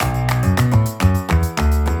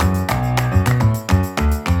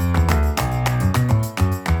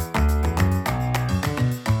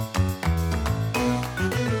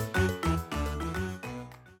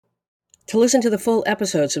To listen to the full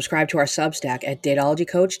episode, subscribe to our Substack at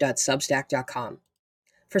datologycoach.substack.com.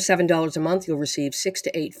 For $7 a month, you'll receive 6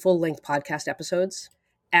 to 8 full-length podcast episodes,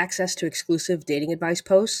 access to exclusive dating advice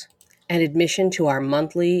posts, and admission to our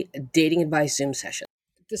monthly dating advice Zoom session.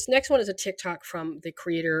 This next one is a TikTok from the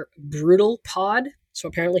creator Brutal Pod. So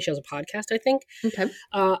apparently she has a podcast, I think. Okay.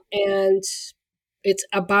 And it's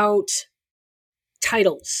about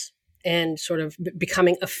titles and sort of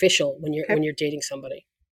becoming official when you're dating somebody.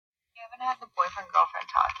 You haven't had the boyfriend-girlfriend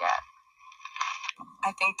talk yet.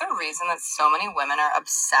 I think the reason that so many women are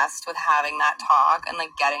obsessed with having that talk and like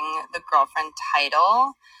getting the girlfriend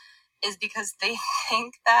title is because they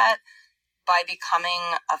think that by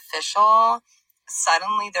becoming official,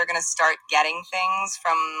 suddenly they're going to start getting things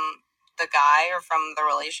from the guy or from the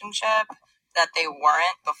relationship that they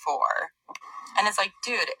weren't before. And it's like,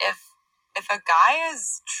 dude, if a guy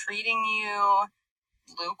is treating you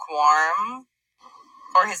lukewarm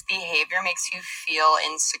or his behavior makes you feel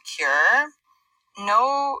insecure,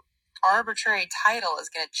 no arbitrary title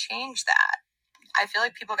is going to change that. I feel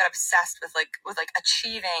like people get obsessed with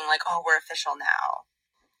achieving, like, oh, we're official now.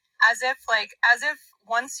 As if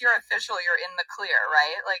once you're official, you're in the clear,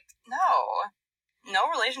 right? Like, no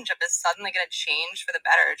relationship is suddenly going to change for the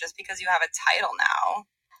better just because you have a title now.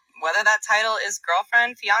 Whether that title is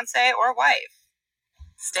girlfriend, fiance, or wife.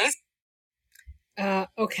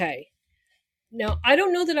 Okay. Now, I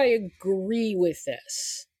don't know that I agree with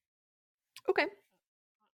this. Okay.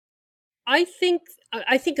 I think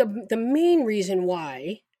the main reason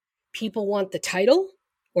why people want the title,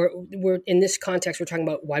 or we're in this context, we're talking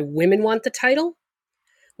about why women want the title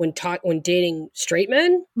when dating straight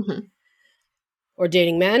men or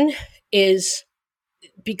dating men, is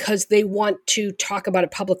because they want to talk about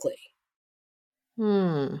it publicly. They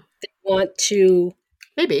want to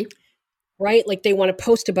right, like they want to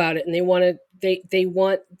post about it, and they want to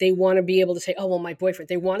be able to say, oh well, my boyfriend.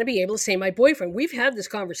 They want to be able to say my boyfriend. We've had this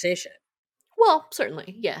conversation. Well,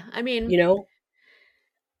 certainly, yeah. I mean, about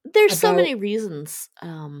there's so many reasons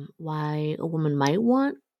why a woman might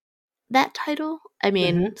want that title. I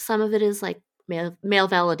mean, some of it is like male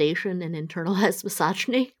validation and internalized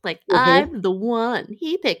misogyny. Like, I'm the one.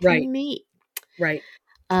 He picked me. Right.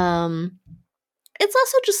 It's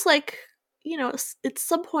also just like, at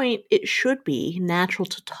some point it should be natural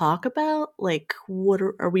to talk about, like, what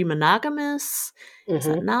are we monogamous? Is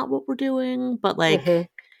that not what we're doing? But like,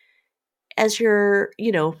 as you're,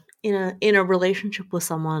 in a relationship with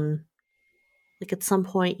someone, like at some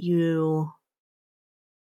point you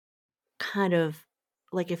kind of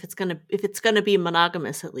like, if it's gonna be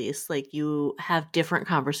monogamous, at least, like, you have different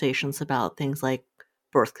conversations about things like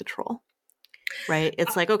birth control. Right?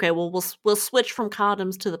 It's like, okay, well, we'll switch from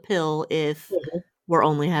condoms to the pill if we're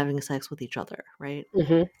only having sex with each other, right?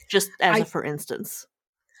 Just as for instance.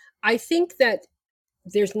 I think that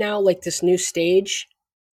there's now like this new stage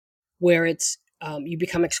where it's you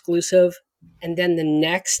become exclusive, and then the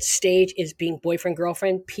next stage is being boyfriend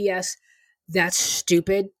girlfriend. P.S. That's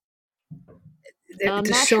stupid.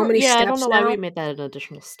 There's so many steps. I don't know now. why we made that an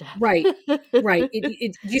additional step. Right.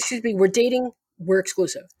 It used to be we're dating, we're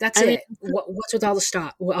exclusive. That's it. What's with all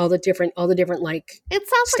the different like? It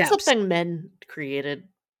sounds steps. like something men created,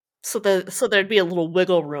 so there'd be a little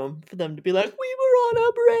wiggle room for them to be like, we were on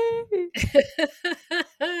a break.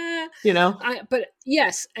 But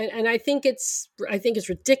yes, and I think it's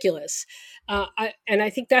ridiculous. And I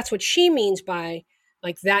think that's what she means by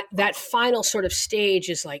like that final sort of stage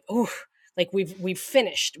is like, oh. Like we've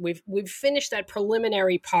finished that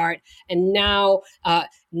preliminary part, and now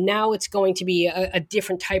it's going to be a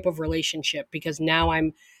different type of relationship because now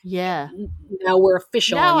we're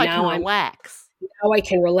official. Now and I can relax. Now I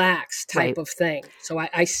can relax type of thing. So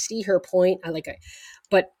I see her point.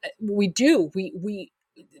 But we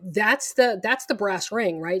that's the brass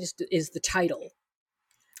ring, right? Is the title.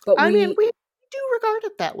 But I mean, we do regard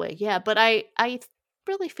it that way, yeah. But I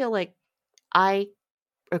really feel like I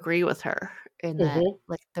agree with her in that,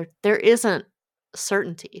 like, there isn't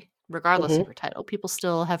certainty regardless of her title. People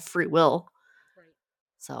still have free will.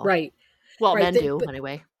 So men do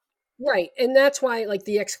anyway. Right. And that's why like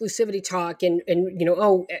the exclusivity talk and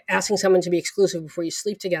asking someone to be exclusive before you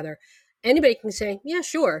sleep together, anybody can say, yeah,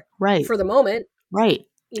 sure. Right. For the moment. Right.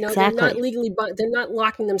 Exactly. They're not legally, they're not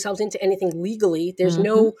locking themselves into anything legally. There's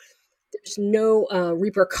no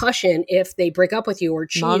repercussion if they break up with you or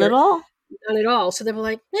cheat. None at all. None at all. So they were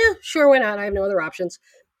like, yeah, sure, why not? I have no other options.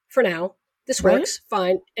 For now, this works,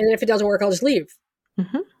 fine. And if it doesn't work, I'll just leave.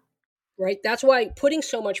 Right? That's why putting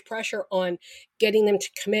so much pressure on getting them to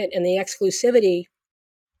commit and the exclusivity,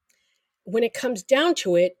 when it comes down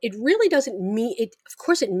to it, it really doesn't mean it. Of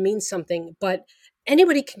course, it means something, but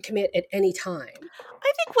anybody can commit at any time.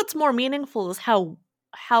 I think what's more meaningful is how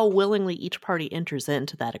willingly each party enters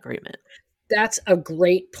into that agreement. That's a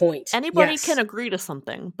great point. Anybody can agree to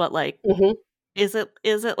something, but like, mm-hmm. is it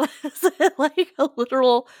like a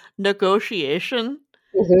literal negotiation?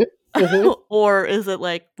 Mm-hmm. Mm-hmm. Or is it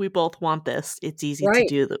like, we both want this, it's easy to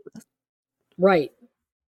do this? Right.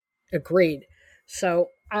 Agreed. So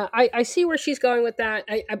I see where she's going with that.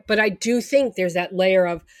 But I do think there's that layer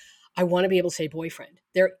of, I want to be able to say boyfriend.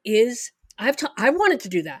 There is, I wanted to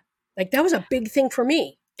do that. Like, that was a big thing for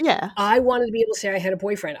me. Yeah. I wanted to be able to say I had a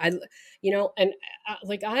boyfriend. And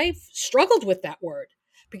like, I've struggled with that word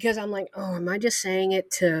because I'm like, oh, am I just saying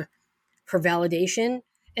it for validation?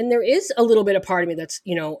 And there is a little bit of part of me that's,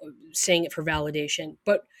 saying it for validation,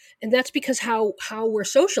 and that's because how we're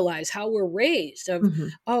socialized, how we're raised of,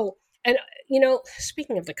 and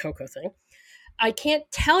speaking of the Coco thing, I can't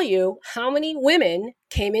tell you how many women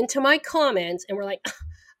came into my comments and were like,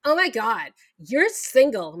 oh my God, you're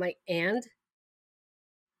single. I'm like, and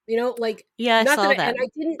yeah, I saw that.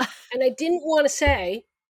 And I didn't want to say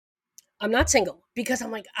I'm not single because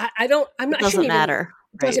I'm like, I'm not. It doesn't matter.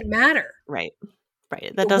 It doesn't matter. Right.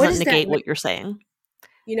 That doesn't negate what you're saying.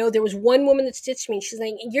 There was one woman that stitched me. She's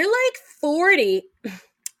like, you're like 40.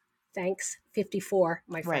 Thanks. 54,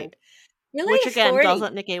 my friend. Right. You're like Which again 40.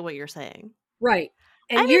 Doesn't negate what you're saying. Right.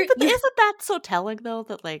 And but isn't that so telling though,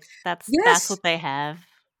 that like that's what they have?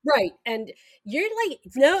 Right. And you're like,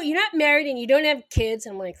 no, you're not married and you don't have kids.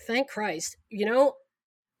 I'm like, thank Christ.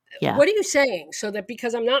 Yeah. What are you saying? So that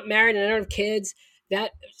because I'm not married and I don't have kids,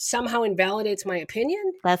 that somehow invalidates my opinion?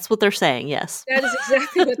 That's what they're saying, yes. That is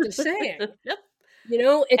exactly what they're saying. Yep.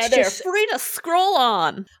 It's and just they're free to scroll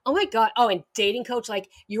on. Oh my God. Oh, and dating coach, like,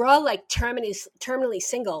 you're all like terminally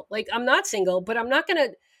single. Like, I'm not single, but I'm not gonna.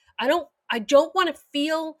 I don't want to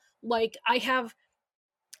feel like I have,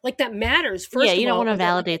 like, that matters. First, yeah, you don't want to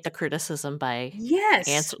validate the criticism by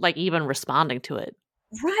even responding to it.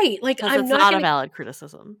 Right. Like, it's not a valid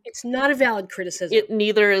criticism. It's not a valid criticism. It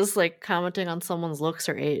neither is like commenting on someone's looks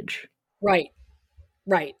or age. Right.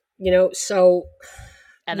 So.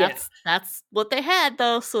 And that's what they had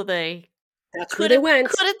though. So they couldn't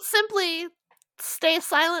simply stay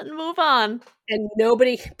silent and move on. And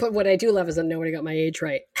but what I do love is that nobody got my age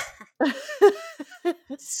right.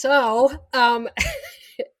 So,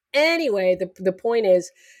 anyway, the point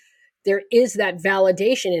is, there is that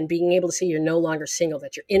validation in being able to say you're no longer single,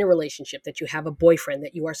 that you're in a relationship, that you have a boyfriend,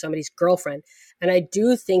 that you are somebody's girlfriend. And I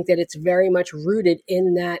do think that it's very much rooted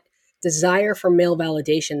in that desire for male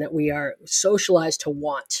validation that we are socialized to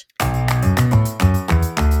want.